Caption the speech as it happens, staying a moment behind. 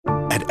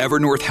At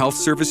Evernorth Health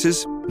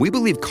Services, we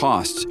believe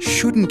costs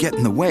shouldn't get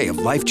in the way of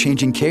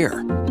life-changing care,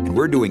 and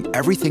we're doing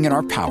everything in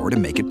our power to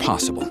make it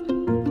possible.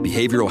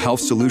 Behavioral health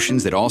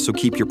solutions that also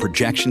keep your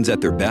projections at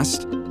their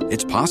best?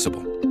 It's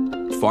possible.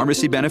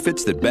 Pharmacy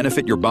benefits that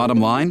benefit your bottom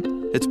line?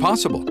 It's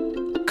possible.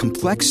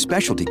 Complex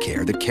specialty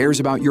care that cares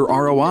about your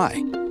ROI?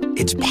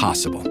 It's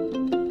possible.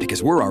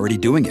 Because we're already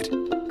doing it.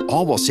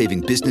 All while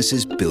saving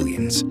businesses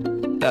billions.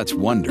 That's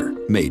Wonder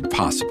made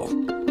possible.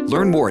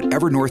 Learn more at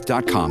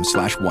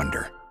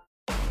evernorth.com/wonder.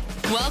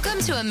 Welcome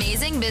to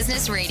Amazing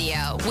Business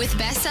Radio with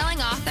best-selling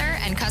author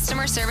and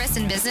customer service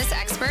and business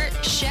expert,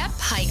 Shep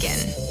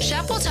Hyken.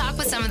 Shep will talk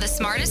with some of the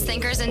smartest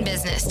thinkers in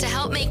business to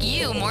help make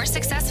you more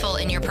successful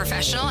in your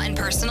professional and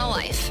personal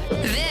life.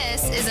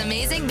 This is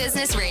Amazing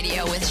Business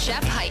Radio with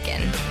Shep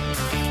Hyken.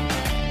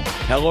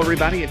 Hello,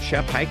 everybody. It's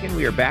Shep Hyken.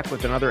 We are back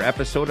with another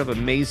episode of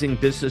Amazing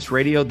Business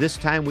Radio. This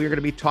time, we are going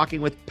to be talking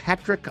with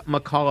Patrick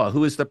McCullough,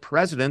 who is the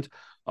president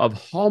of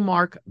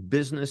Hallmark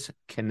Business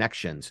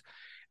Connections.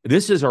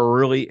 This is a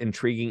really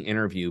intriguing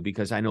interview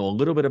because I know a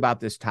little bit about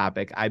this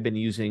topic. I've been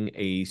using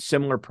a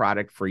similar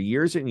product for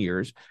years and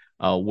years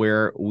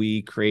where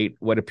we create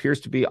what appears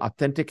to be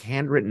authentic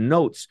handwritten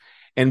notes.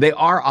 And they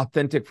are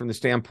authentic from the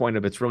standpoint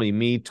of it's really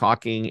me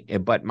talking,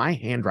 but my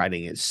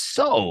handwriting is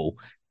so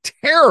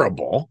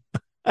terrible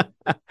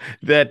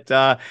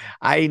that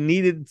I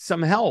needed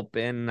some help.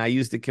 And I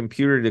used the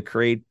computer to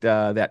create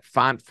that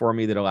font for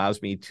me that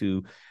allows me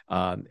to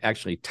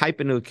actually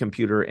type into a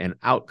computer, and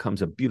out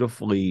comes a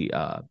beautifully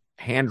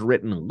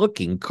handwritten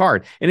looking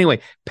card. Anyway,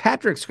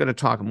 Patrick's going to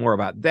talk more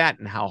about that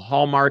and how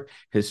Hallmark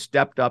has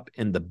stepped up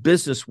in the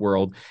business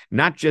world,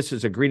 not just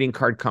as a greeting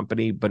card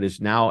company, but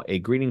is now a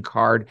greeting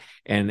card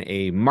and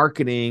a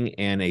marketing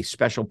and a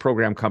special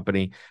program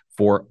company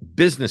for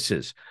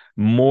businesses.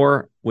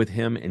 More with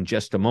him in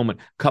just a moment.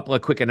 Couple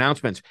of quick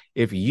announcements.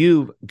 If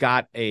you've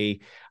got a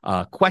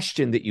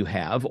question that you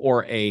have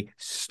or a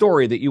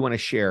story that you want to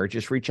share,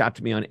 just reach out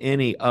to me on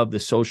any of the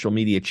social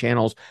media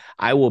channels.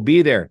 I will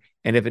be there.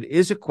 And if it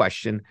is a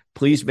question,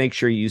 please make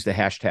sure you use the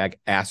hashtag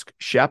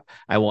AskShep.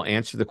 I will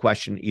answer the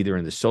question either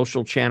in the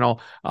social channel,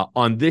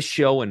 on this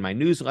show, in my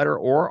newsletter,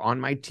 or on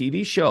my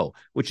TV show,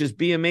 which is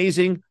Be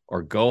Amazing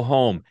or Go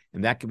Home.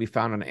 And that can be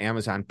found on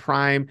Amazon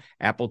Prime,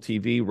 Apple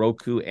TV,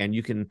 Roku, and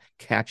you can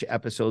catch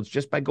episodes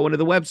just by going to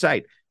the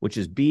website, which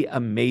is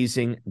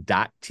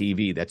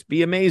beamazing.tv. That's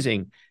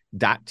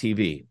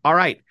beamazing.tv. All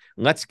right,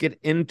 let's get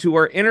into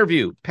our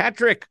interview.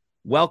 Patrick,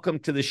 welcome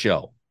to the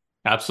show.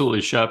 Absolutely,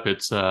 Shep.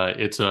 It's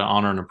an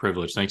honor and a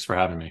privilege. Thanks for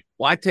having me.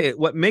 Well, I tell you,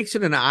 what makes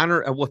it an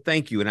honor, well,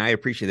 thank you, and I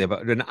appreciate that,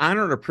 but an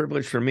honor and a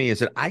privilege for me is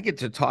that I get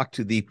to talk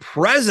to the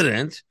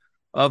president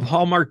of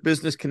Hallmark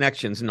Business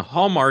Connections, and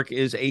Hallmark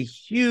is a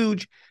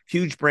huge,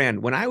 huge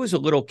brand. When I was a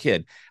little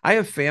kid, I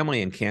have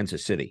family in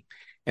Kansas City,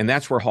 and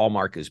that's where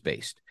Hallmark is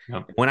based.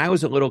 Yep. When I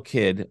was a little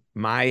kid,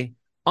 my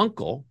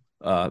uncle,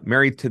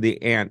 married to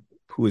the aunt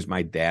who is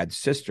my dad's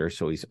sister,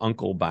 so he's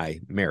uncle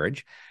by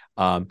marriage,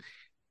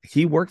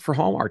 he worked for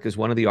Hallmark as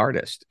one of the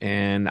artists,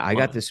 and I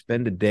got to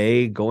spend a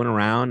day going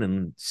around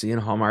and seeing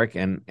Hallmark,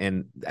 and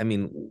I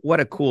mean, what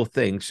a cool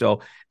thing.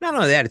 So not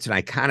only that, it's an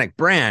iconic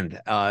brand.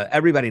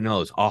 Everybody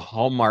knows a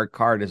Hallmark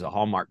card is a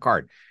Hallmark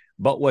card.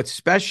 But what's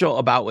special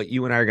about what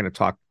you and I are going to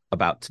talk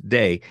about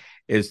today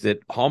is that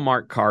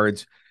Hallmark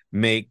cards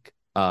make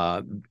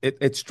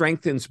it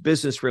strengthens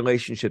business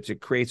relationships.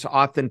 It creates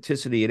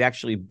authenticity. It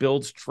actually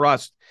builds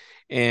trust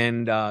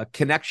and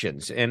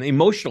connections and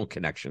emotional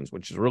connections,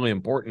 which is really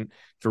important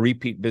to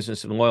repeat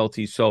business and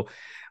loyalty. So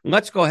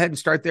let's go ahead and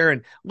start there.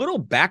 And a little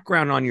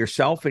background on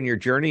yourself and your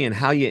journey and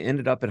how you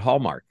ended up at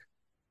Hallmark.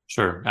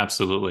 Sure,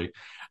 absolutely.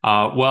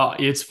 Well,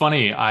 it's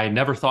funny. I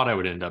never thought I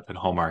would end up at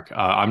Hallmark.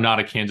 I'm not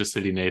a Kansas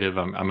City native.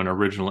 I'm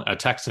a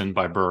Texan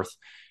by birth.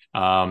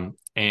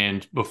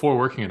 And before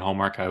working at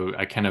Hallmark,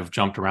 I kind of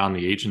jumped around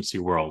the agency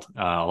world,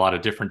 a lot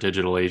of different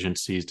digital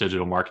agencies,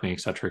 digital marketing,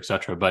 et cetera, et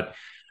cetera. But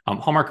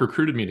Hallmark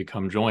recruited me to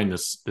come join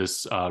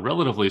this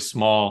relatively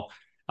small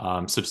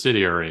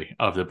subsidiary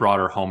of the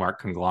broader Hallmark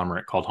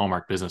conglomerate called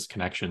Hallmark Business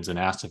Connections, and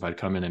asked if I'd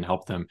come in and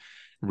help them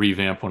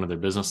revamp one of their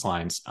business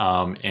lines.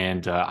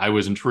 And I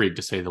was intrigued,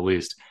 to say the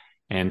least.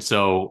 And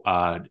so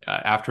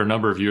after a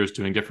number of years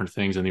doing different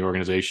things in the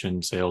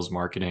organization, sales,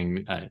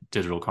 marketing,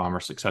 digital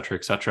commerce, et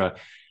cetera,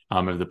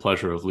 I have the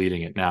pleasure of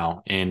leading it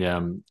now.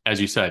 And as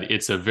you said,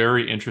 it's a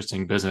very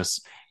interesting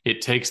business.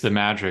 It takes the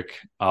magic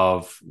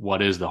of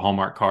what is the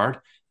Hallmark card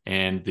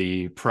and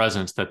the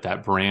presence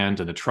that brand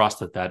and the trust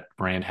that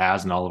brand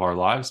has in all of our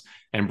lives,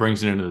 and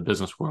brings it into the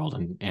business world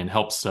and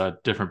helps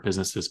different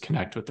businesses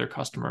connect with their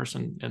customers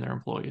and their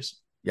employees.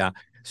 Yeah.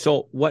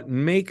 So what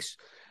makes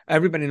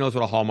everybody knows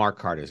what a Hallmark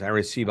card is. I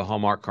receive a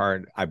Hallmark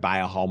card. I buy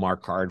a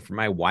Hallmark card for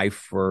my wife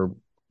for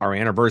our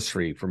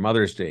anniversary, for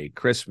Mother's Day,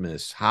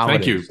 Christmas,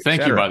 holidays.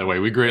 Thank you. By the way,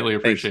 we greatly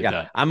appreciate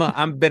that.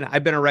 I've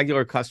been a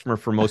regular customer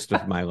for most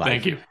of my life.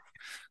 Thank you.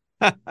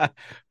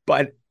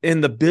 But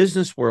in the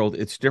business world,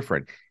 it's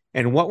different.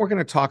 And what we're going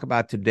to talk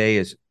about today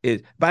is,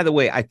 by the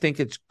way, I think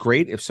it's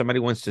great if somebody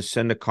wants to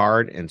send a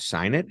card and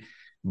sign it,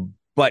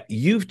 but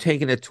you've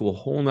taken it to a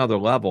whole nother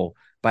level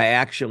by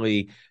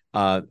actually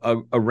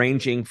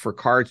arranging for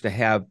cards to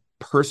have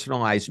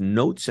personalized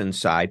notes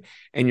inside,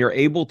 and you're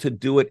able to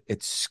do it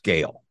at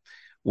scale,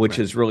 which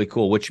is really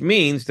cool, which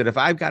means that if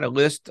I've got a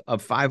list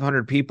of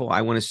 500 people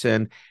I want to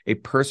send a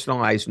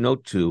personalized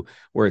note to,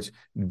 where it's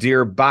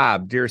dear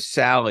Bob, dear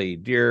Sally,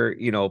 dear,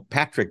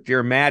 Patrick,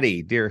 dear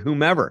Maddie, dear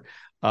whomever,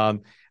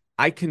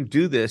 I can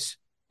do this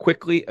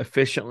quickly,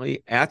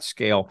 efficiently, at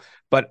scale.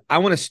 But I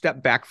want to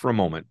step back for a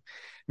moment.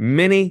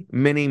 Many,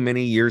 many,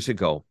 many years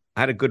ago,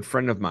 I had a good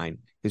friend of mine.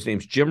 His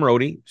name's Jim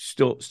Rohde,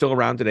 still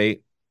around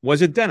today,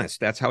 was a dentist.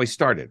 That's how he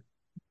started.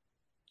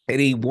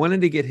 And he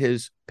wanted to get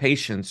his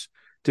patients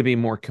to be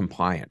more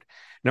compliant.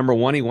 Number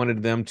one, he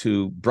wanted them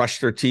to brush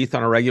their teeth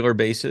on a regular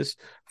basis,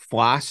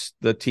 floss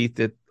the teeth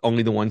that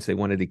only the ones they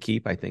wanted to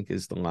keep, I think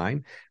is the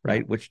line,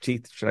 right? Which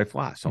teeth should I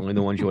floss? Only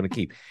the ones you want to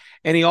keep.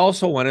 And he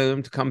also wanted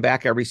them to come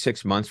back every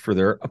 6 months for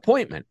their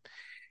appointment.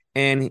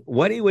 And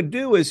what he would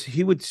do is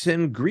he would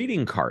send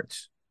greeting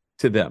cards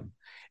to them.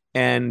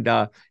 And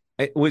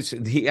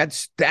he had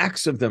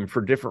stacks of them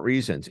for different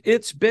reasons.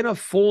 It's been a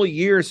full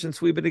year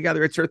since we've been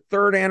together. It's our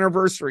 3rd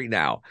anniversary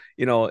now,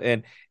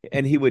 and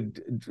he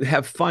would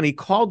have fun. He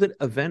called it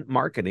event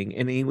marketing,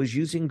 and he was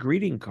using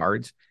greeting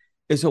cards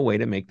as a way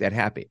to make that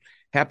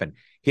happen.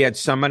 He had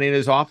somebody in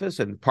his office,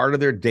 and part of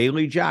their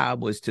daily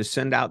job was to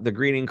send out the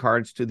greeting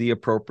cards to the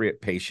appropriate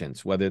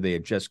patients, whether they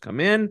had just come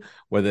in,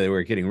 whether they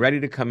were getting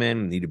ready to come in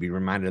and need to be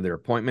reminded of their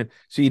appointment.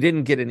 So you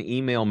didn't get an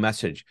email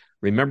message,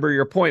 remember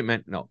your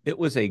appointment. No, it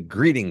was a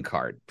greeting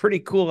card. Pretty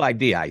cool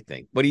idea, I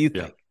think. What do you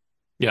think?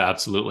 Yeah,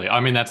 absolutely.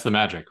 I mean, that's the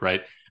magic,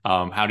 right?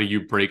 How do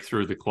you break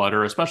through the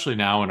clutter, especially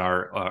now in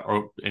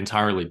our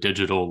entirely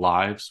digital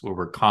lives, where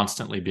we're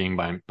constantly being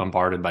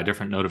bombarded by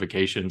different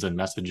notifications and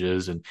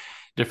messages and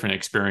different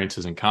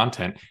experiences and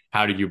content?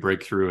 How do you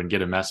break through and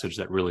get a message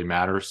that really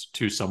matters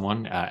to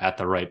someone at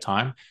the right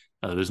time?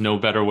 There's no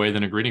better way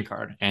than a greeting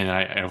card. And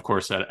of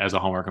course, as a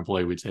Hallmark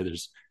employee, we'd say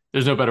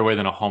there's no better way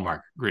than a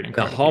Hallmark greeting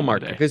card. The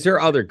Hallmark, because there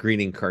are other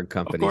greeting card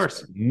companies. Of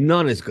course.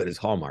 None as good as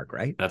Hallmark,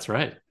 right? That's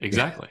right.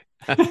 Exactly.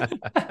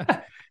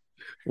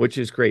 Which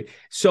is great.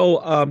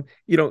 So,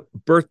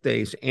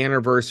 birthdays,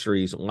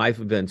 anniversaries, life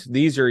events,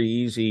 these are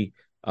easy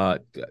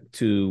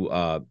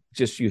to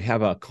just, you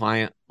have a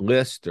client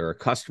list or a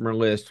customer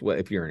list.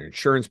 If you're an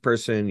insurance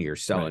person, you're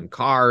selling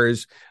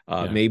cars,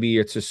 maybe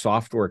it's a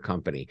software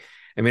company.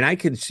 I mean, I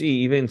can see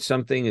even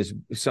some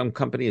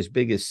company as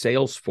big as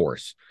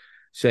Salesforce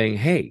saying,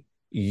 hey,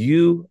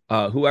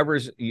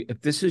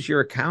 if this is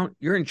your account,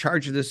 you're in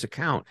charge of this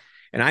account.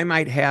 And I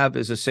might have,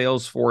 as a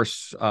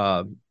Salesforce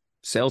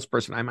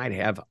salesperson, I might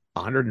have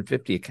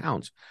 150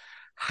 accounts.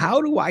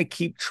 How do I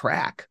keep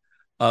track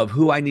of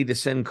who I need to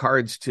send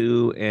cards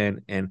to?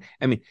 And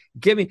I mean,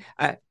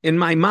 in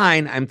my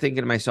mind, I'm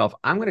thinking to myself,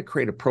 I'm going to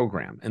create a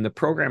program. And the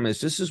program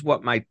this is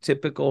what my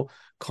typical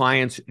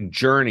client's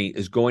journey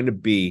is going to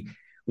be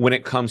when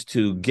it comes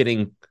to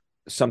getting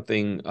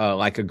something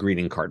like a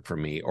greeting card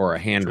from me or a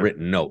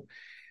handwritten note.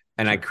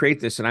 And I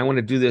create this, and I want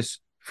to do this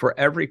for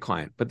every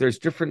client, but there's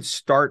different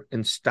start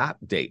and stop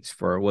dates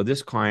for,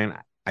 this client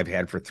I've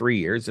had for 3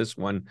 years. This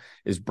one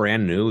is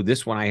brand new.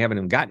 This one I haven't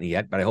even gotten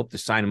yet, but I hope to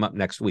sign them up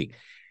next week.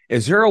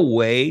 Is there a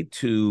way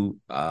to,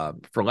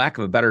 for lack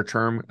of a better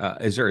term,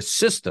 is there a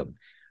system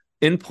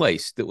in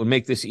place that would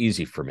make this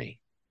easy for me?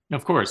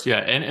 Of course, yeah.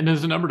 And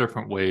there's a number of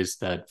different ways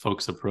that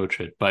folks approach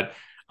it. But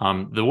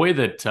the way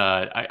that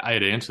I had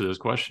to answer this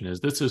question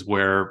is, this is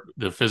where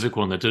the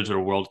physical and the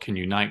digital world can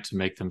unite to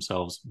make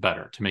themselves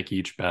better, to make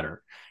each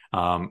better.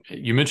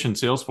 You mentioned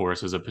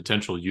Salesforce as a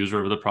potential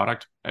user of the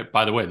product.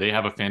 By the way, they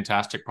have a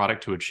fantastic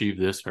product to achieve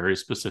this very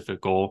specific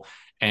goal,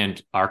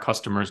 and our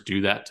customers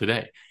do that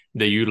today.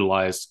 They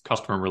utilize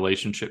customer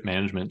relationship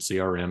management,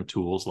 CRM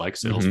tools like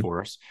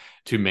Salesforce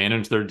to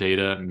manage their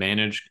data,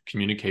 manage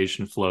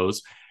communication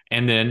flows,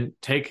 and then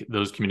take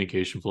those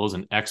communication flows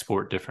and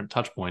export different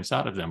touch points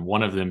out of them.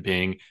 One of them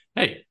being,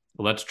 hey,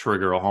 let's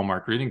trigger a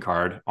Hallmark greeting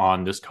card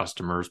on this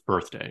customer's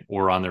birthday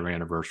or on their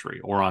anniversary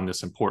or on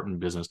this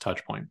important business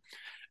touch point.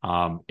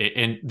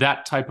 And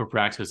that type of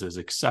practice is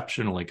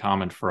exceptionally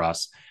common for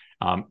us.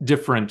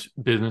 Different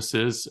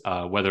businesses,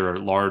 whether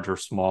large or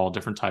small,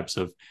 different types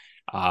of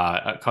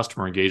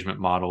customer engagement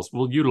models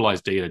will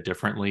utilize data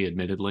differently.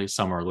 Admittedly,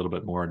 some are a little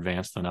bit more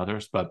advanced than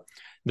others, but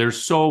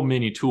there's so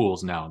many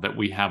tools now that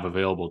we have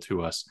available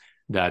to us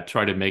that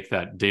try to make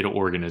that data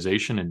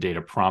organization and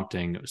data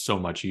prompting so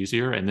much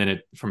easier. And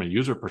then from a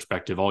user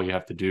perspective, all you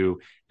have to do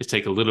is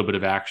take a little bit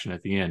of action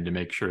at the end to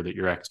make sure that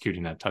you're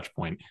executing that touch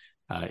point.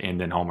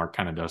 And then Hallmark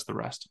kind of does the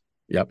rest.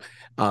 Yep.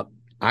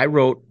 I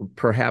wrote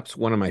perhaps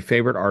one of my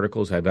favorite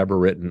articles I've ever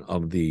written,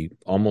 of the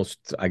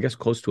almost, I guess,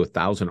 close to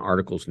 1,000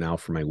 articles now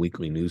for my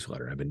weekly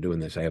newsletter. I've been doing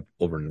this. I have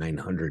over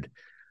 900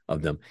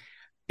 of them.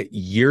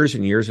 Years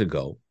and years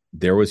ago,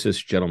 there was this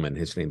gentleman.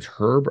 His name's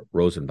Herb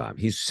Rosenbaum.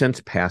 He's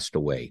since passed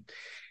away.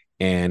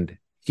 And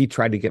he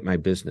tried to get my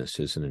business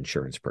as an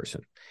insurance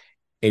person.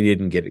 He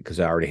didn't get it because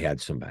I already had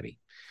somebody.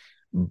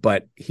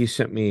 But he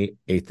sent me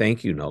a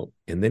thank you note,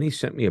 and then he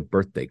sent me a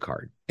birthday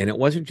card. And it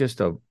wasn't just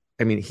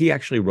he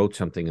actually wrote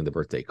something in the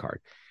birthday card.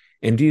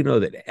 And do you know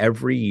that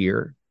every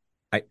year,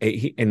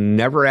 he and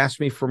never asked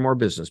me for more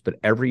business, but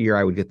every year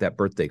I would get that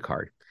birthday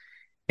card.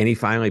 And he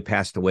finally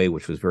passed away,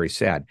 which was very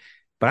sad.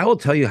 But I will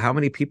tell you how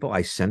many people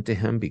I sent to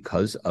him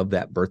because of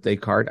that birthday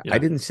card. Yeah. I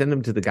didn't send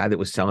them to the guy that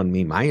was selling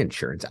me my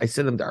insurance. I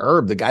sent them to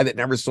Herb, the guy that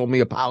never sold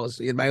me a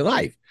policy in my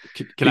life.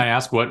 Can I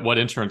ask what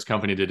insurance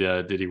company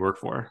did he work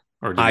for,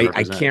 or did he I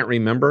represent? can't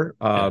remember.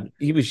 Yeah.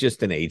 He was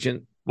just an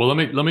agent. Well,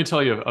 let me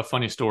tell you a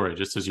funny story,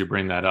 just as you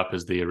bring that up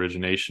as the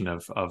origination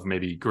of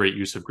maybe great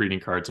use of greeting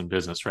cards in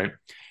business, right?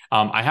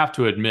 I have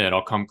to admit,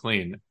 I'll come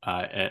clean.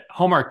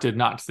 Hallmark did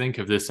not think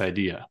of this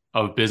idea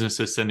of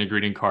businesses sending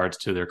greeting cards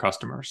to their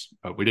customers.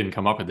 We didn't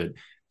come up with it.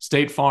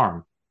 State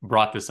Farm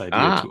brought this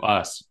idea to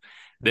us.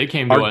 They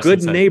came to us. Our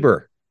good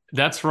neighbor.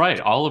 That's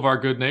right. All of our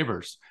good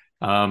neighbors.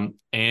 And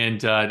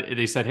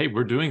they said, hey,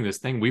 we're doing this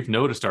thing. We've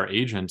noticed our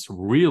agents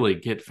really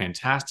get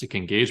fantastic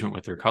engagement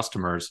with their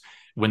customers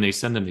when they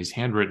send them these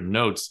handwritten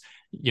notes.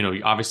 You know,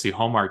 obviously,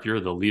 Hallmark, you're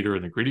the leader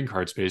in the greeting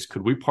card space.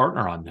 Could we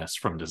partner on this,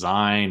 from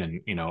design and,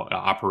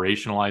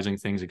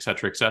 operationalizing things, et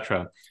cetera, et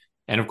cetera?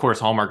 And of course,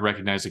 Hallmark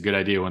recognized a good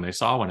idea when they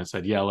saw one and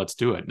said, yeah, let's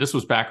do it. This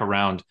was back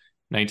around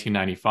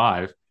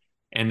 1995.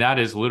 And that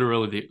is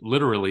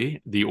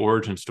literally the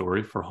origin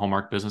story for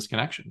Hallmark Business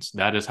Connections.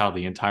 That is how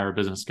the entire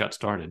business got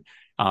started.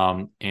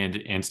 And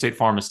State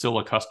Farm is still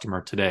a customer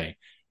today.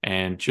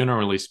 And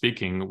generally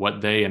speaking, what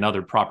they and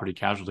other property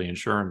casualty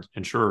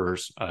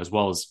insurers, as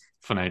well as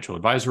financial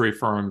advisory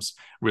firms,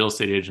 real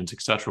estate agents,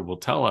 et cetera, will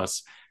tell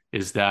us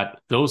is that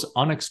those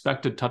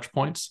unexpected touch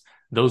points,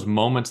 those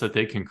moments that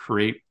they can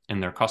create in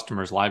their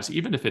customers' lives,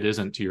 even if it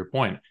isn't, to your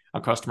point,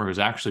 a customer who's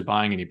actually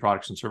buying any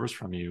products and service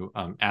from you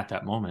at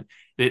that moment,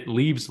 it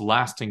leaves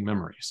lasting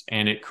memories,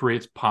 and it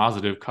creates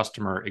positive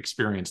customer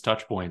experience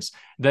touch points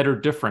that are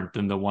different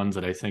than the ones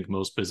that I think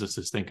most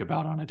businesses think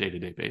about on a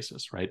day-to-day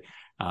basis, right?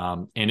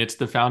 And it's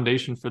the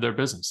foundation for their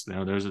business. You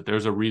know,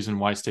 there's a reason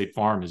why State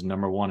Farm is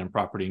number one in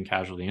property and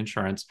casualty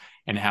insurance,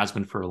 and has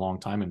been for a long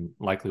time, and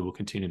likely will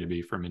continue to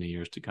be for many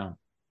years to come.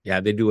 Yeah,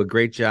 they do a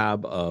great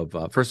job of,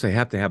 first, they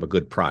have to have a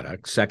good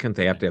product. Second,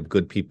 they have to have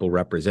good people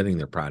representing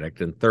their product.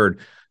 And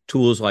third,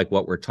 tools like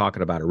what we're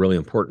talking about are really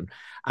important.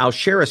 I'll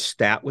share a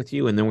stat with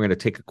you, and then we're going to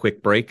take a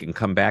quick break and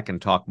come back and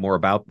talk more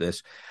about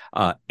this.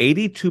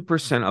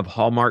 82% of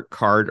Hallmark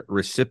card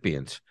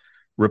recipients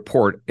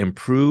report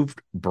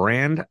improved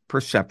brand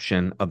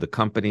perception of the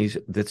companies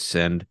that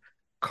send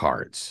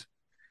cards.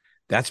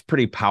 That's a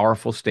pretty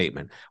powerful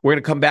statement. We're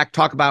going to come back,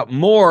 talk about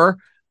more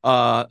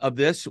of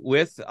this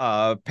with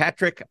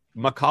Patrick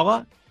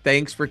McCullough.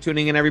 Thanks for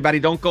tuning in, everybody.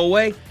 Don't go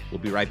away. We'll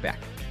be right back.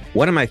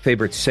 One of my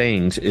favorite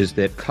sayings is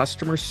that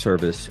customer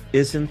service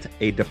isn't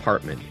a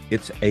department.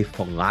 It's a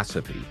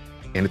philosophy.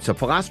 And it's a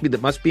philosophy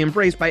that must be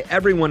embraced by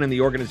everyone in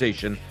the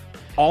organization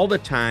all the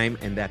time,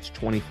 and that's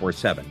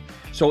 24/7.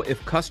 So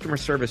if customer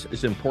service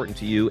is important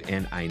to you,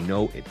 and I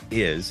know it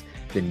is,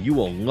 then you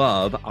will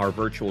love our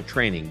virtual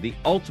training, the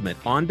ultimate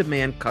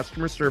on-demand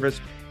customer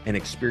service and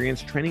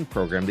experience training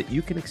program that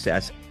you can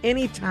access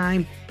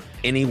anytime,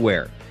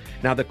 anywhere.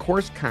 Now, the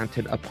course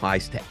content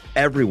applies to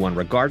everyone,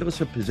 regardless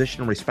of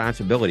position and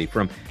responsibility,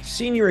 from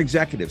senior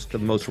executives to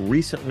the most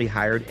recently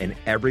hired and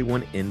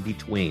everyone in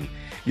between.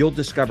 You'll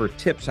discover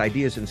tips,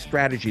 ideas, and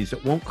strategies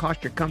that won't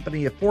cost your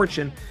company a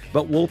fortune,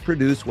 but will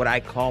produce what I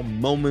call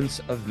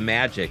moments of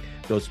magic,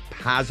 those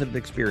positive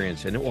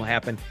experiences, and it will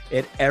happen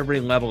at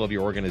every level of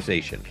your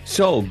organization.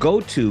 So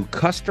go to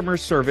Customer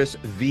Service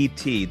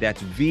VT.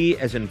 That's V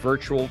as in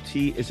virtual,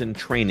 T as in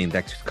training.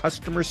 That's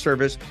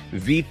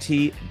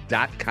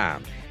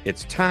customerservicevt.com.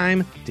 It's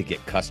time to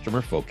get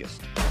customer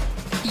focused.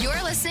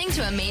 You're listening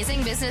to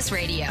Amazing Business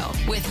Radio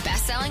with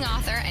best-selling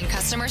author and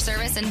customer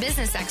service and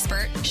business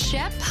expert,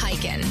 Shep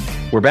Hyken.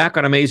 We're back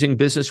on Amazing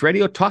Business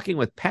Radio talking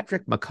with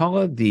Patrick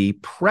McCullough, the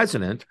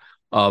president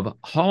of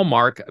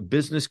Hallmark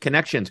Business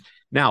Connections.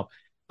 Now,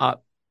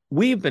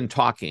 we've been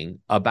talking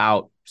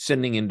about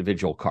sending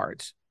individual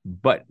cards,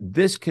 but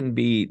this can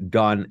be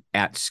done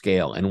at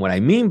scale. And what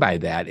I mean by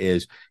that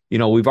is,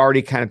 we've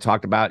already kind of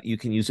talked about you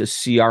can use a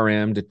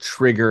CRM to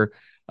trigger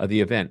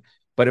the event.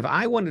 But if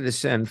I wanted to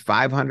send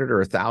 500 or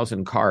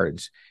 1,000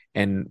 cards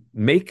and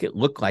make it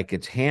look like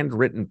it's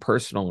handwritten,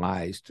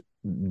 personalized,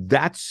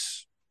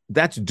 that's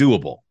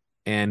doable.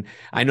 And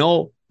I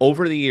know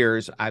over the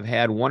years, I've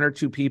had one or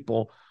two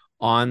people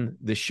on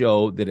the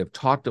show that have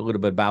talked a little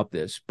bit about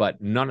this,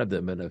 but none of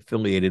them have been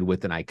affiliated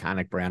with an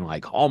iconic brand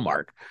like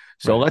Hallmark.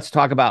 So Let's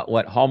talk about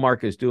what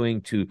Hallmark is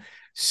doing to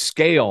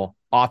scale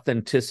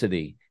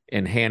authenticity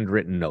in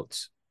handwritten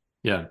notes.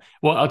 Yeah.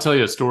 Well, I'll tell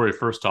you a story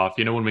first off.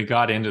 When we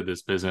got into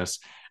this business,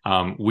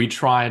 we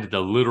tried the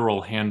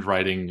literal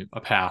handwriting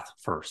path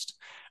first.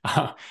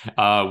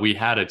 We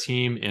had a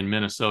team in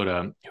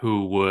Minnesota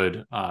who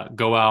would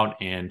go out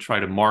and try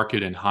to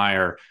market and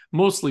hire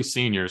mostly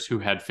seniors who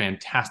had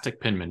fantastic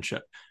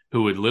penmanship.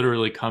 who would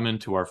literally come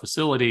into our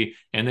facility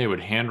and they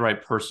would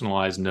handwrite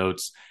personalized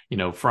notes,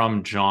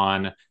 from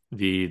John,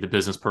 the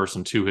business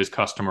person, to his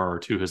customer or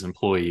to his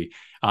employee,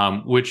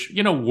 which,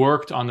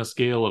 worked on the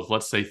scale of,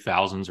 let's say,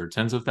 thousands or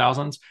tens of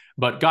thousands,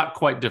 but got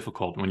quite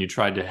difficult when you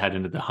tried to head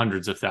into the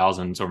hundreds of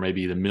thousands or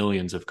maybe the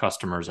millions of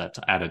customers at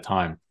a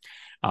time.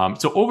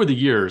 So over the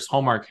years,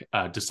 Hallmark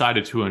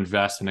decided to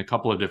invest in a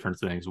couple of different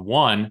things.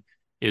 One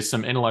is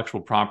some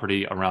intellectual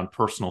property around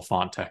personal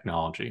font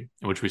technology,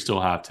 which we still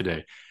have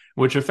today,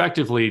 which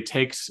effectively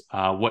takes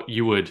what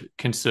you would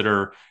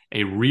consider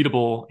a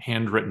readable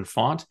handwritten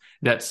font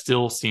that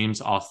still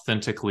seems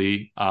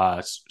authentically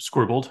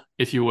scribbled,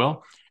 if you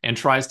will, and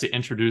tries to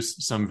introduce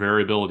some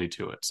variability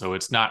to it. So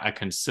it's not a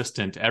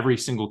consistent, every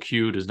single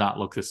Q does not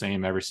look the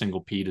same, every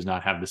single P does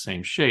not have the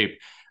same shape,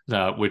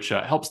 which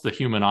helps the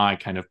human eye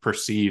kind of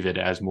perceive it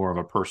as more of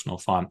a personal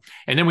font.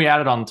 And then we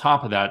added on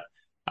top of that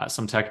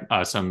some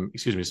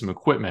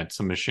equipment,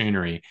 some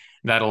machinery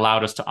that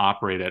allowed us to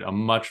operate at a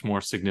much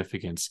more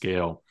significant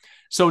scale.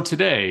 So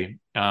today,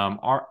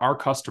 our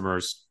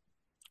customers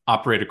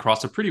operate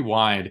across a pretty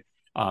wide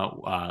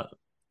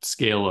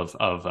scale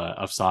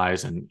of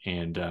size,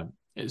 and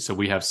so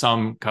we have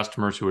some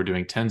customers who are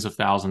doing tens of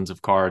thousands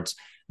of cards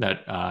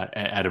that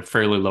at a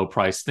fairly low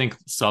price, think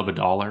sub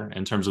 $1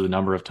 in terms of the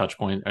number of touch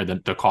points, or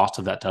the cost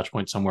of that touch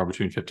point, somewhere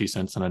between 50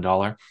 cents and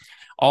 $1,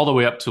 all the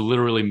way up to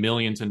literally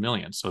millions and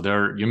millions. So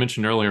you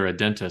mentioned earlier a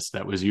dentist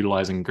that was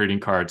utilizing greeting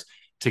cards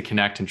to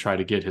connect and try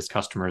to get his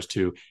customers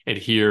to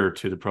adhere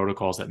to the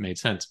protocols that made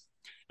sense.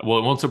 Well,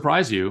 it won't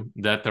surprise you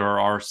that there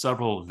are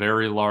several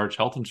very large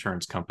health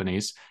insurance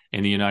companies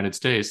in the United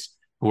States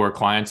who are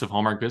clients of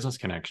Hallmark Business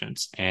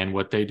Connections. And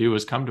what they do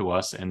is come to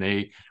us and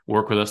they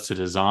work with us to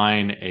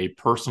design a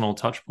personal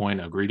touch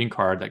point, a greeting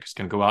card that's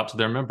going to go out to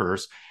their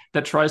members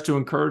that tries to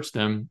encourage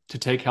them to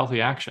take healthy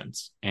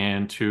actions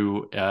and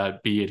to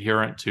be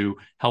adherent to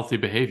healthy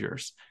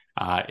behaviors.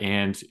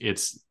 And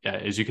it's,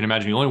 as you can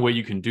imagine, the only way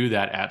you can do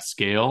that at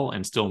scale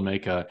and still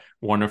make a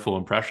wonderful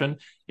impression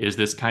is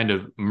this kind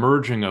of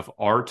merging of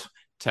art,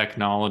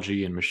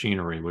 technology, and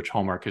machinery, which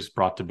Hallmark has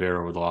brought to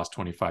bear over the last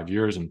 25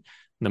 years. And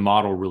the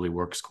model really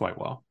works quite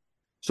well.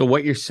 So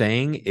what you're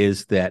saying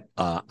is that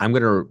I'm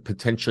going to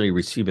potentially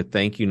receive a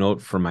thank you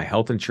note from my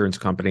health insurance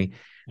company.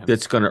 Yep.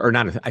 That's going to, or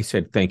not, I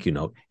said thank you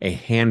note, a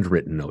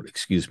handwritten note,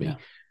 excuse me. Yeah.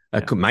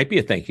 Might be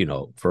a thank you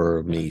note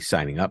for me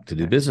signing up to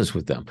do business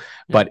with them. Yeah.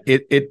 But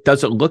it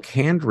does it look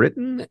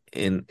handwritten,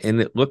 and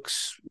it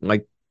looks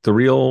like the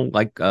real,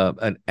 like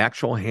an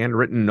actual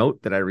handwritten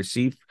note that I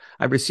received.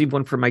 I received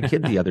one from my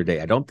kid the other day.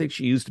 I don't think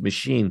she used a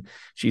machine.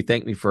 She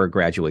thanked me for a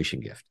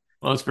graduation gift.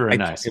 Well, it's very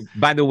nice.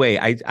 By the way,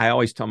 I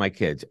always tell my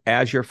kids,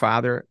 as your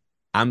father,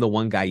 I'm the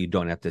one guy you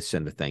don't have to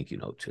send a thank you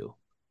note to.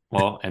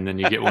 Well, and then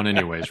you get one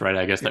anyways, right?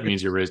 I guess that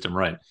means you raised them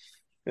right.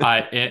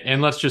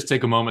 And let's just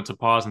take a moment to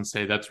pause and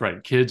say, that's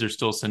right. Kids are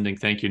still sending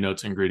thank you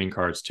notes and greeting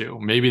cards too.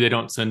 Maybe they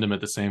don't send them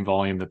at the same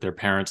volume that their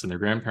parents and their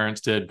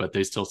grandparents did, but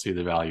they still see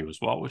the value as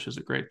well, which is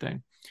a great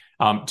thing.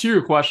 To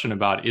your question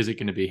about, is it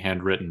going to be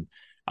handwritten?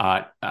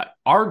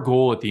 Our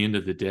goal at the end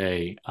of the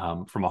day,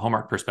 from a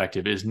Hallmark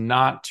perspective, is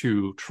not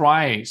to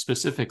try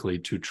specifically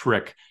to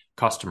trick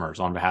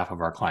customers on behalf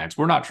of our clients.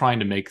 We're not trying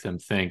to make them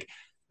think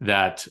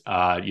that,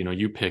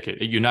 you pick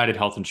it. United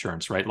Health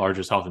Insurance, right?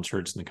 Largest health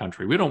insurance in the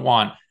country. We don't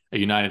want a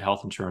United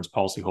Health Insurance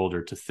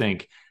policyholder to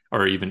think,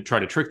 or even try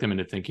to trick them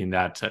into thinking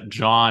that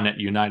John at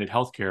United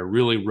Healthcare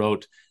really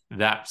wrote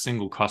that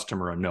single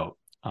customer a note.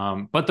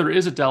 But there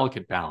is a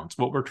delicate balance.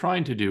 What we're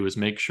trying to do is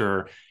make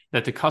sure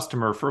that the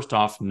customer, first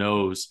off,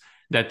 knows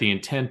that the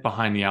intent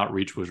behind the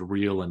outreach was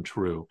real and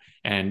true.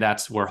 And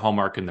that's where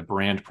Hallmark and the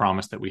brand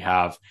promise that we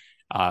have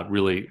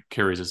really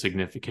carries a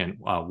significant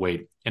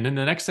weight. And then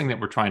the next thing that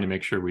we're trying to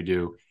make sure we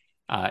do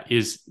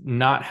is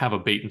not have a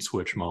bait and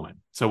switch moment.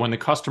 So when the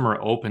customer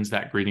opens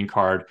that greeting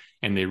card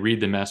and they read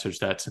the message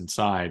that's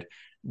inside,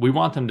 we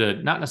want them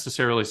to not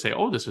necessarily say,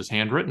 oh, this is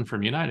handwritten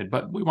from United,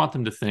 but we want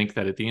them to think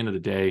that at the end of the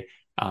day,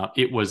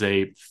 it was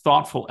a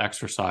thoughtful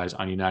exercise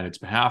on United's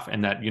behalf,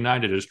 and that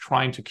United is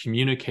trying to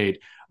communicate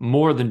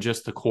more than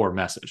just the core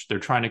message. They're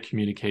trying to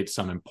communicate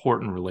some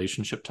important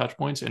relationship touch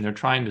points, and they're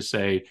trying to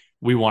say,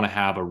 we want to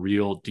have a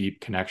real deep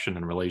connection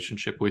and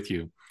relationship with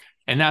you.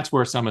 And that's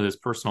where some of this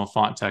personal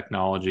font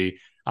technology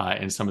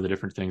and some of the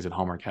different things that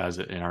Hallmark has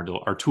in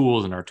our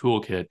tools and our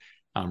toolkit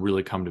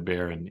really come to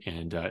bear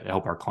and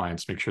help our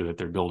clients make sure that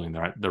they're building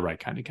the right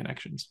kind of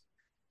connections.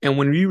 And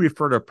when you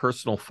refer to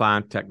personal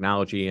font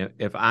technology,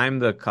 if I'm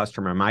the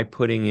customer, am I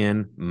putting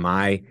in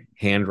my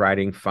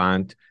handwriting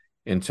font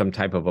in some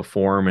type of a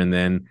form, and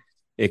then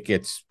it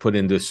gets put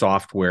into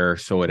software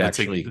so that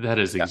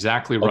is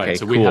exactly right. Okay,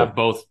 so cool. We have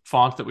both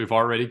fonts that we've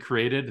already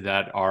created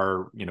that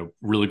are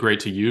really great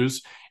to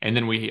use, and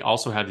then we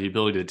also have the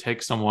ability to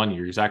take someone.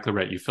 You're exactly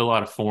right. You fill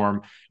out a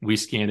form, we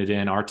scan it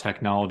in. Our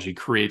technology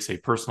creates a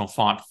personal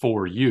font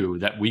for you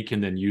that we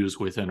can then use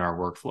within our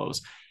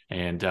workflows.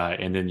 And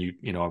then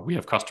we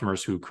have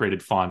customers who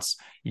created fonts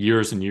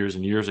years and years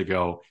and years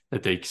ago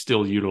that they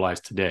still utilize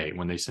today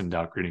when they send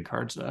out greeting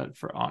cards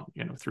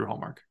through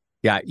Hallmark.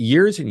 Yeah,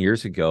 years and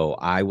years ago,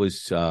 I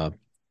was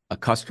a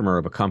customer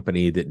of a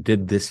company that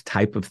did this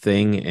type of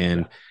thing,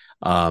 and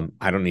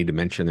I don't need to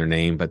mention their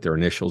name, but their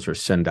initials are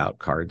send out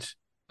cards.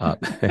 I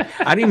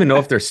don't even know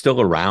if they're still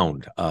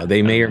around.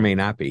 They may or may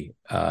not be.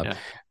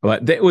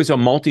 But it was a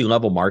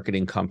multi-level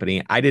marketing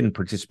company. I didn't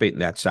participate in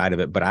that side of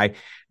it, but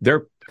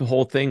their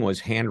whole thing was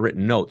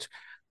handwritten notes.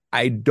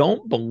 I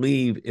don't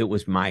believe it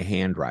was my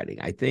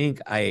handwriting. I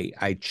think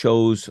I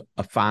chose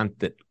a font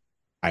that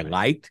I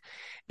liked.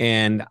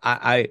 And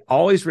I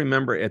always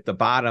remember at the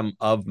bottom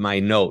of my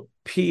note,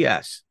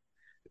 P.S.,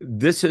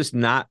 this is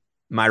not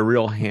my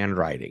real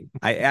handwriting.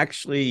 I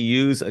actually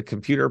use a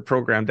computer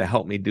program to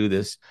help me do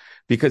this,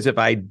 because if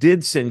I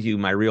did send you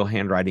my real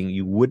handwriting,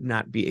 you would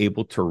not be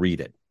able to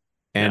read it.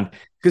 And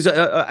because,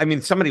 I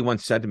mean, somebody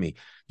once said to me,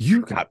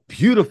 you got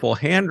beautiful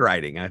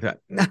handwriting. And I thought,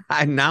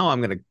 nah, now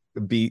I'm going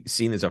to be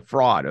seen as a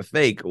fraud, a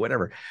fake, or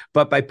whatever.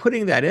 But by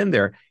putting that in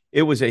there,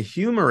 it was a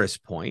humorous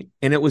point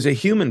and it was a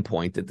human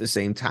point at the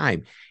same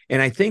time.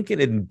 And I think it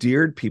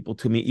endeared people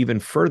to me even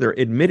further,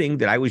 admitting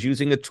that I was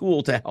using a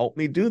tool to help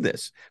me do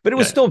this. But it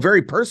was still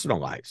very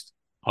personalized.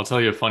 I'll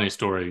tell you a funny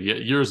story.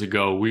 Years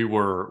ago, we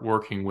were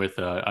working with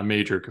a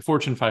major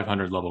Fortune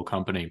 500 level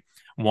company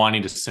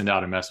wanting to send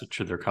out a message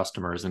to their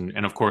customers.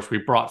 And of course, we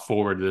brought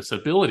forward this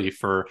ability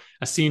for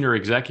a senior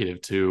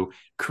executive to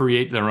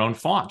create their own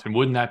font. And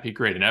wouldn't that be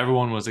great? And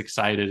everyone was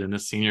excited. And the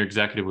senior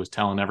executive was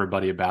telling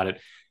everybody about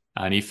it.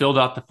 And he filled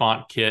out the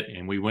font kit,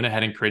 and we went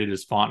ahead and created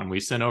his font, and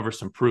we sent over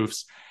some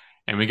proofs.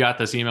 And we got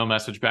this email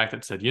message back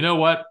that said, you know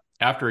what?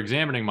 After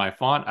examining my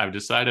font, I've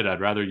decided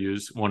I'd rather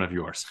use one of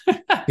yours,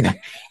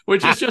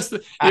 which is just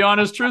the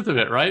honest truth of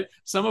it, right?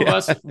 Some of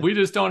us, we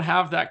just don't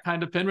have that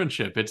kind of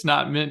penmanship. It's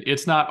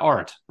not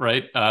art,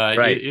 right?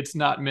 It's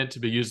not meant to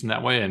be used in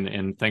that way.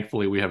 And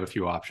thankfully, we have a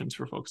few options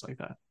for folks like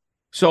that.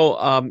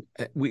 So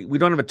we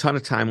don't have a ton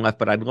of time left,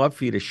 but I'd love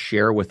for you to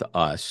share with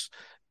us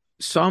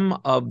some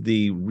of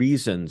the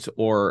reasons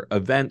or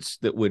events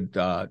that would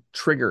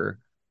trigger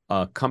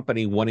a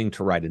company wanting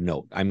to write a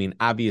note. I mean,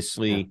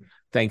 obviously,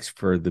 thanks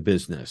for the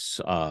business.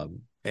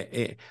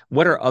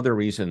 What are other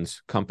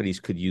reasons companies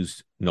could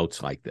use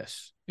notes like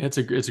this? It's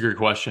a great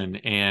question.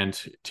 And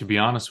to be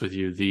honest with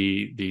you,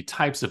 the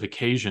types of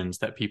occasions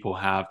that people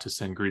have to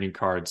send greeting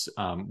cards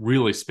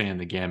really span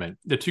the gamut.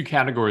 The two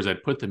categories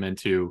I'd put them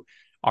into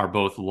are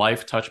both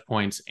life touch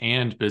points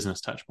and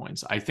business touch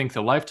points. I think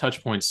the life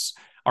touch points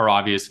are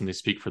obvious and they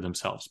speak for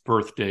themselves.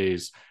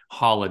 Birthdays,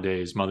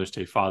 holidays, Mother's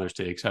Day, Father's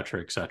Day, et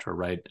cetera,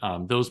 right?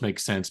 Those make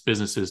sense.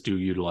 Businesses do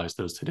utilize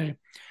those today.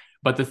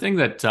 But the thing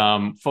that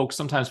folks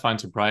sometimes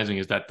find surprising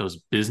is that those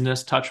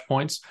business touch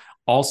points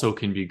also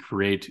can be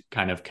great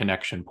kind of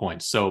connection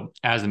points. So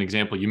as an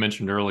example, you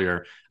mentioned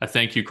earlier, a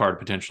thank you card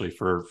potentially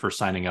for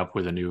signing up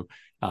with a new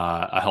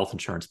a health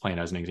insurance plan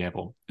as an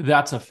example.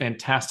 That's a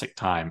fantastic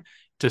time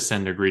to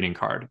send a greeting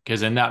card,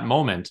 because in that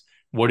moment,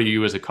 what are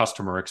you as a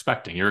customer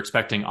expecting? You're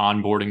expecting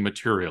onboarding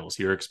materials.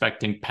 You're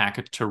expecting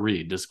packet to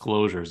read,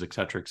 disclosures, et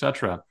cetera, et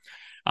cetera.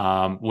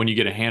 When you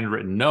get a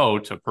handwritten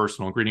note, a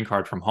personal greeting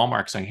card from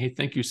Hallmark saying, hey,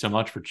 thank you so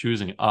much for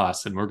choosing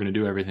us, and we're going to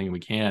do everything we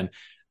can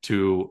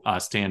to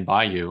stand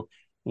by you.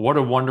 What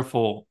a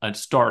wonderful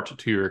start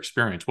to your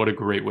experience. What a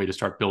great way to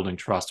start building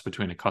trust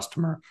between a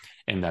customer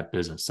and that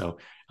business. So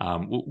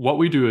what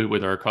we do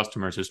with our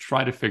customers is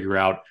try to figure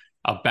out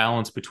a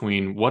balance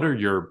between what are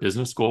your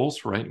business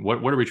goals, right?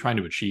 What are we trying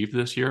to achieve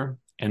this year?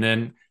 And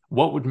then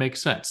what would make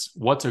sense?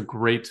 What's a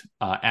great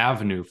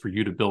avenue for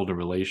you to build a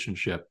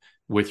relationship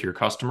with your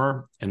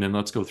customer? And then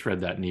let's go thread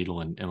that needle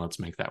and let's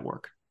make that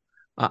work.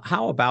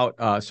 How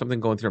about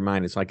something going through your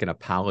mind? It's like an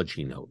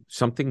apology note,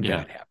 something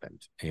bad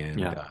happened.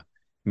 And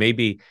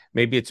maybe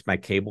it's my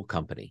cable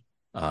company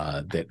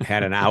that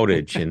had an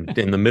outage, and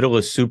in the middle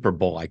of Super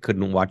Bowl, I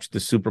couldn't watch the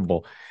Super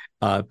Bowl.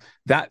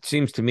 That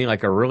seems to me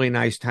like a really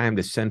nice time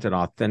to send an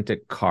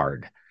authentic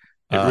card.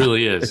 It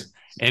really is.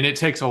 And it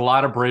takes a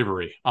lot of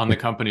bravery on the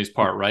company's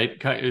part,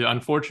 right?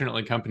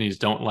 Unfortunately, companies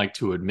don't like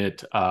to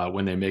admit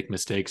when they make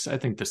mistakes. I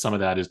think that some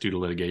of that is due to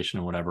litigation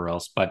and whatever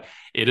else, but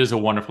it is a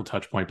wonderful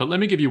touch point. But let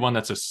me give you one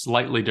that's a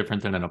slightly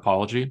different than an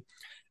apology.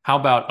 How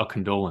about a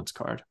condolence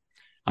card?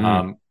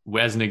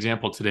 As an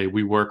example, today,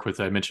 we work with,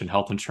 I mentioned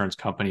health insurance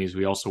companies.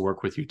 We also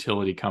work with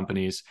utility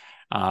companies,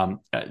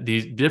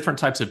 these different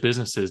types of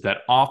businesses that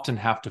often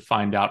have to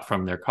find out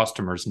from their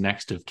customers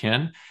next of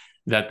kin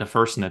that the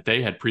person that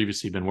they had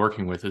previously been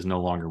working with is no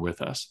longer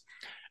with us.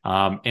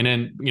 And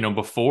then,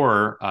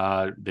 before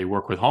they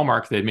work with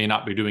Hallmark, they may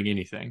not be doing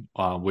anything,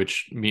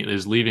 which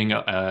is leaving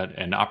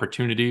an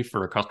opportunity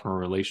for a customer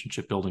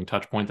relationship building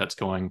touch point that's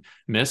going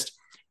missed.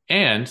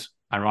 And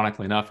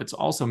ironically enough, it's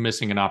also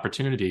missing an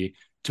opportunity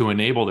to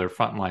enable their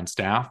frontline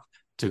staff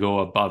to go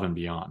above and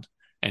beyond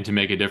and to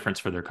make a difference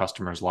for their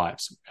customers'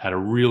 lives at a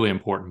really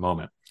important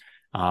moment.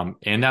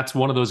 And that's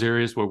one of those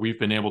areas where we've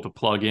been able to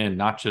plug in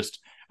not just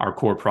our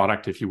core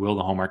product, if you will,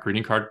 the Hallmark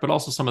greeting card, but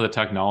also some of the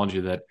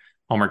technology that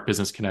Hallmark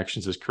Business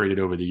Connections has created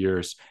over the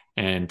years,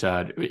 and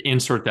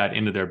insert that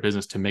into their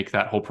business to make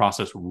that whole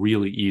process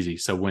really easy.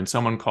 So when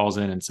someone calls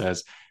in and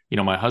says,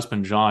 my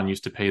husband, John,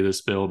 used to pay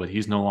this bill, but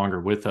he's no longer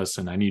with us,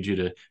 and I need you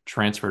to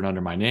transfer it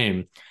under my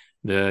name,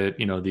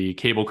 the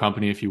cable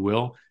company, if you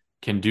will,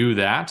 can do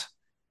that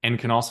and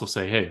can also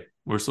say, hey,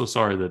 we're so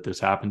sorry that this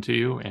happened to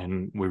you,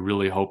 and we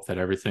really hope that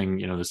everything,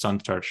 the sun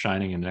starts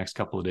shining in the next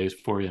couple of days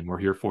for you, and we're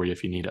here for you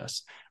if you need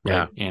us.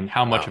 Right. Yeah. And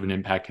how much of an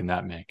impact can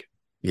that make?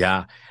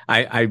 Yeah.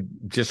 I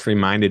just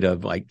reminded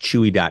of like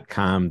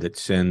Chewy.com that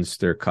sends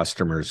their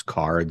customers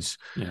cards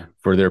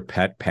for their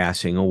pet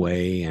passing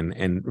away,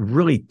 and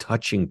really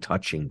touching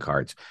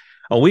cards.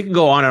 Oh, we can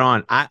go on and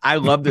on. I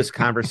love this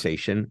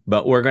conversation,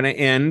 but we're going to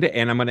end,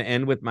 and I'm going to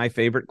end with my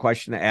favorite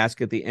question to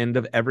ask at the end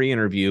of every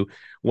interview.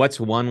 What's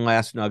one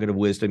last nugget of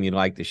wisdom you'd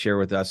like to share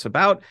with us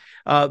about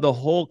the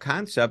whole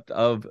concept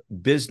of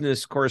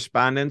business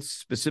correspondence,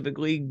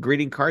 specifically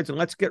greeting cards? And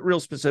let's get real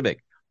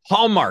specific.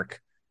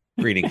 Hallmark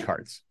greeting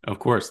cards. Of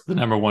course, the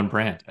number one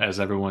brand, as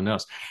everyone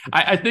knows.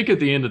 I think at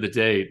the end of the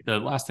day, the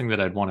last thing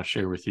that I'd want to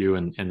share with you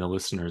and the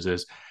listeners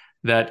is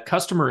that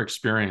customer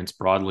experience,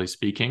 broadly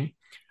speaking,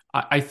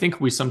 I think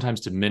we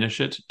sometimes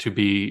diminish it to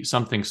be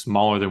something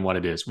smaller than what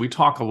it is. We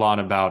talk a lot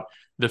about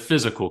the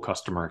physical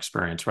customer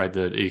experience, right?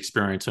 The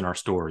experience in our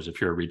stores, if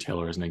you're a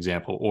retailer, as an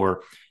example,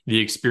 or the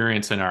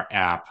experience in our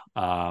app,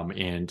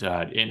 and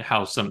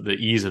how the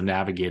ease of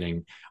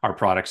navigating our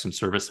products and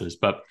services.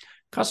 But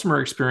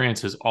customer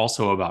experience is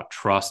also about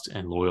trust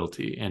and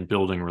loyalty and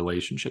building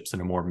relationships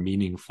in a more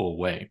meaningful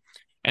way.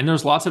 And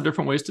there's lots of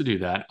different ways to do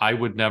that. I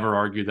would never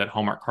argue that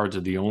Hallmark cards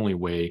are the only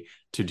way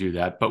to do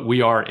that, but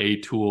we are a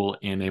tool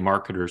in a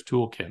marketer's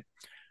toolkit.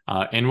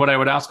 And what I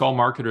would ask all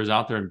marketers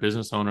out there and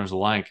business owners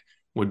alike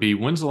would be,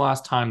 when's the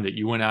last time that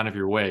you went out of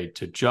your way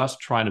to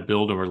just try to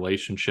build a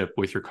relationship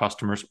with your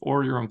customers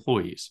or your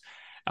employees?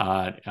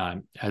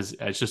 As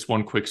just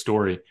one quick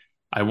story,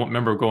 I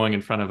remember going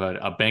in front of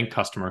a bank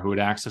customer who had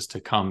asked us to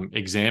come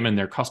examine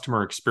their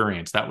customer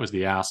experience. That was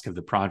the ask of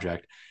the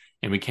project.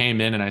 And we came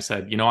in and I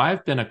said,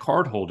 I've been a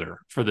card holder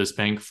for this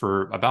bank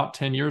for about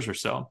 10 years or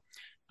so.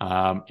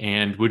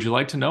 And would you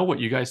like to know what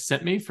you guys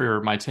sent me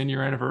for my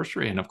 10-year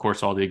anniversary? And of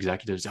course, all the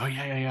executives, oh,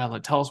 yeah.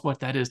 Tell us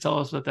what that is. Tell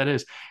us what that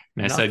is.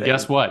 And I said,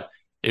 guess what?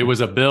 It was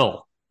a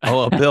bill.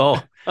 Oh, a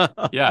bill.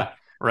 Yeah.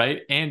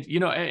 Right. And,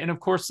 and of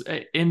course,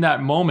 in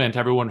that moment,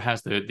 everyone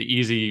has the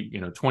easy,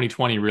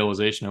 2020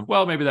 realization of,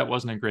 well, maybe that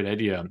wasn't a great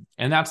idea.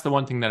 And that's the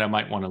one thing that I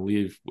might want to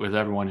leave with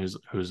everyone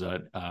who's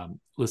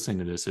listening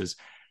to this is,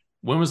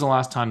 when was the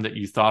last time that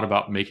you thought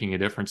about making a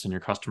difference in your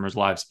customers'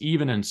 lives,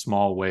 even in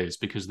small ways?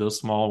 Because those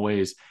small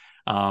ways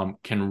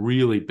can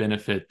really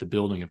benefit the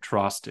building of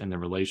trust and the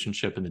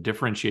relationship and the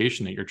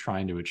differentiation that you're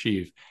trying to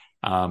achieve.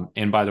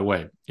 And by the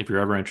way, if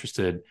you're ever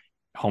interested,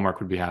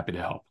 Hallmark would be happy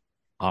to help.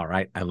 All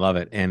right. I love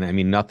it. And I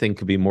mean, nothing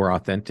could be more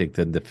authentic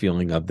than the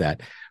feeling of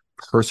that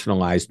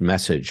personalized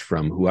message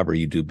from whoever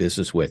you do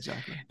business with.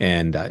 Exactly.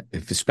 And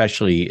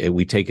especially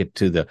we take it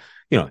to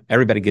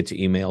everybody gets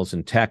emails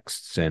and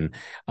texts and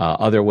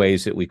other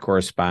ways that we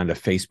correspond, a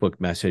Facebook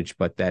message,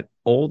 but that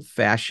old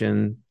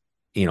fashioned,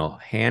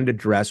 hand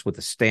addressed with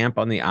a stamp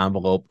on the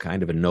envelope,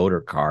 kind of a note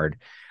or card.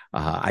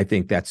 I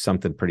think that's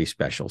something pretty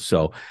special.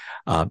 So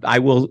I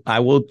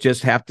will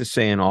just have to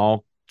say, in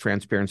all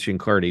transparency and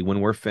clarity, when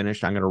we're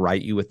finished, I'm going to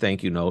write you a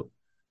thank you note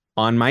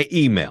on my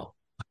email.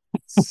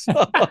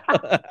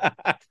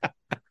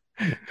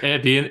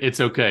 At the end, it's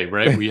okay,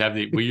 right?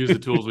 We use the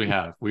tools we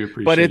have. We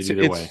appreciate it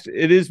either way.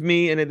 It is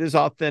me, and it is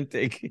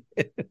authentic.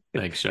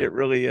 Thanks, Shep. It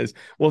really is.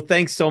 Well,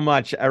 thanks so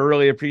much. I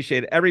really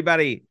appreciate it.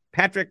 Everybody,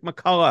 Patrick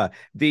McCullough,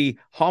 the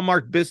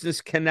Hallmark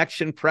Business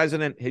Connection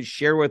president, has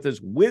shared with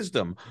us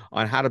wisdom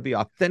on how to be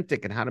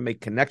authentic and how to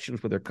make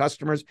connections with their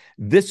customers.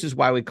 This is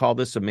why we call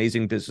this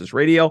Amazing Business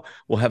Radio.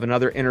 We'll have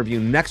another interview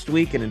next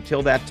week. And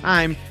until that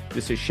time,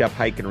 this is Shep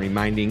Hyken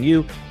reminding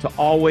you to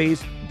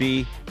always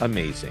be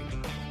amazing.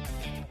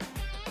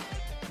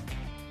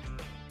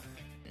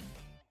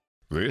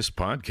 This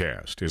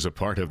podcast is a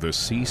part of the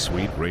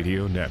C-Suite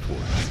Radio Network.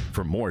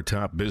 For more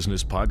top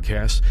business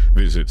podcasts,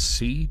 visit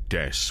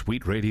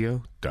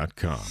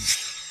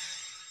c-suiteradio.com.